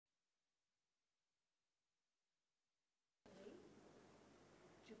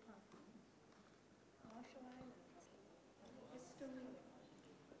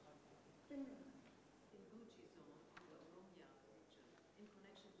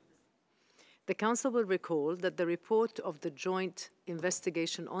The Council will recall that the report of the joint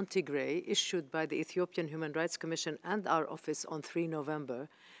investigation on Tigray issued by the Ethiopian Human Rights Commission and our office on 3 November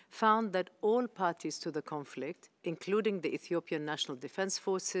found that all parties to the conflict, including the Ethiopian National Defense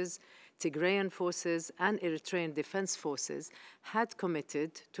Forces, Tigrayan forces, and Eritrean Defense Forces, had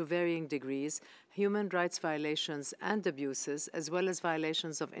committed, to varying degrees, human rights violations and abuses, as well as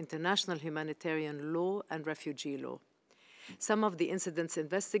violations of international humanitarian law and refugee law. Some of the incidents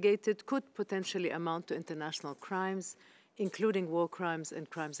investigated could potentially amount to international crimes, including war crimes and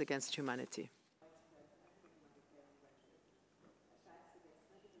crimes against humanity.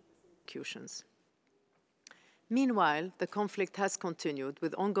 Meanwhile, the conflict has continued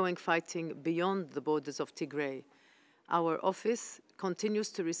with ongoing fighting beyond the borders of Tigray. Our office continues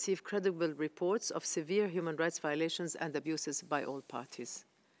to receive credible reports of severe human rights violations and abuses by all parties.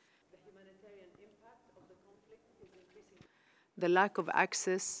 The lack of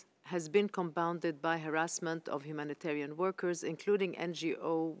access has been compounded by harassment of humanitarian workers, including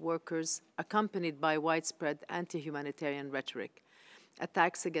NGO workers, accompanied by widespread anti-humanitarian rhetoric.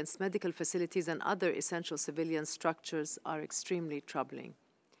 Attacks against medical facilities and other essential civilian structures are extremely troubling.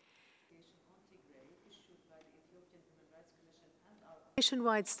 The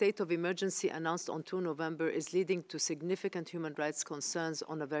nationwide state of emergency announced on 2 November is leading to significant human rights concerns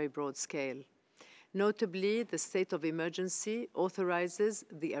on a very broad scale. Notably, the state of emergency authorizes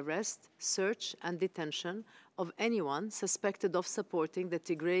the arrest, search, and detention of anyone suspected of supporting the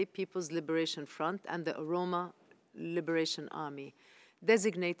Tigray People's Liberation Front and the Oromo Liberation Army,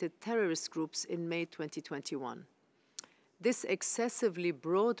 designated terrorist groups in May 2021. This excessively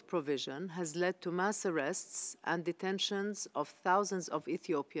broad provision has led to mass arrests and detentions of thousands of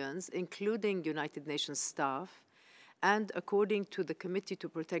Ethiopians, including United Nations staff, and according to the Committee to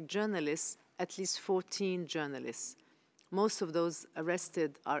Protect Journalists, at least 14 journalists. Most of those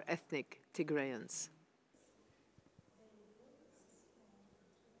arrested are ethnic Tigrayans.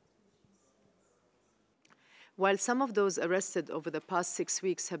 While some of those arrested over the past 6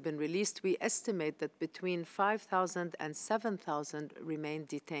 weeks have been released, we estimate that between 5,000 and 7,000 remain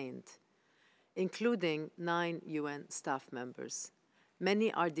detained, including 9 UN staff members.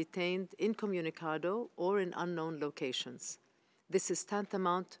 Many are detained incommunicado or in unknown locations. This is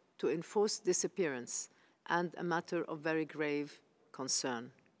tantamount to enforced disappearance and a matter of very grave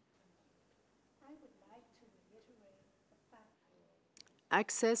concern.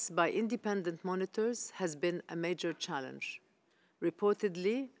 Access by independent monitors has been a major challenge.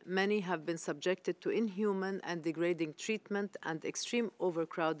 Reportedly, many have been subjected to inhuman and degrading treatment and extreme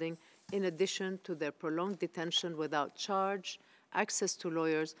overcrowding, in addition to their prolonged detention without charge, access to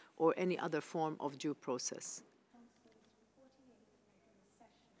lawyers, or any other form of due process.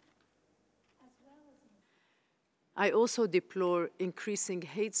 I also deplore increasing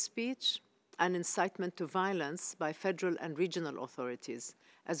hate speech and incitement to violence by federal and regional authorities,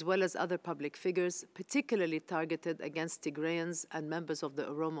 as well as other public figures, particularly targeted against Tigrayans and members of the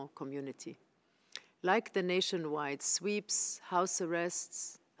Oromo community. Like the nationwide sweeps, house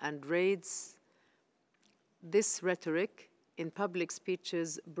arrests, and raids, this rhetoric in public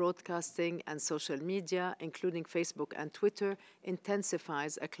speeches, broadcasting, and social media, including Facebook and Twitter,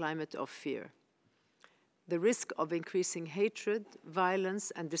 intensifies a climate of fear. The risk of increasing hatred,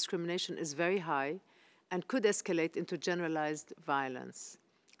 violence, and discrimination is very high and could escalate into generalized violence.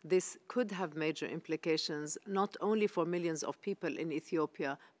 This could have major implications not only for millions of people in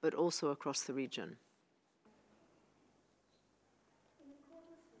Ethiopia, but also across the region.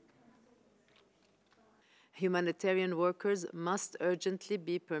 Humanitarian workers must urgently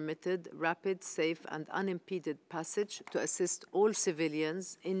be permitted rapid, safe, and unimpeded passage to assist all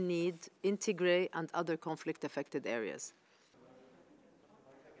civilians in need in Tigray and other conflict-affected areas.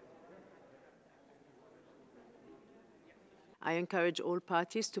 I encourage all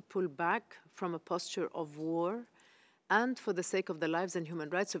parties to pull back from a posture of war and, for the sake of the lives and human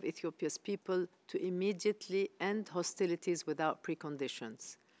rights of Ethiopia's people, to immediately end hostilities without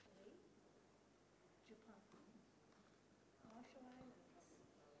preconditions.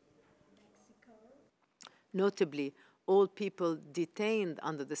 Notably, all people detained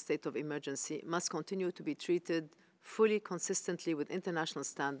under the state of emergency must continue to be treated fully consistently with international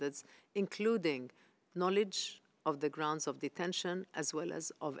standards, including knowledge of the grounds of detention, as well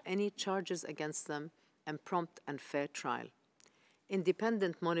as of any charges against them, and prompt and fair trial.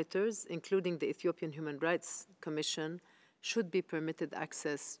 Independent monitors, including the Ethiopian Human Rights Commission, should be permitted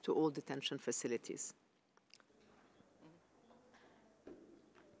access to all detention facilities.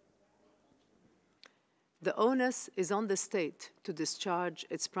 The onus is on the state to discharge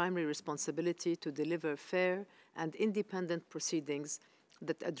its primary responsibility to deliver fair and independent proceedings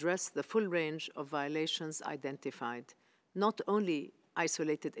that address the full range of violations identified, not only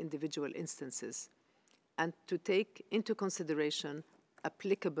isolated individual instances, and to take into consideration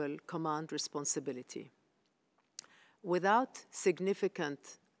applicable command responsibility. Without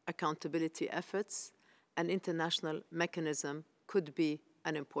significant accountability efforts, an international mechanism could be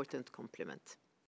an important complement.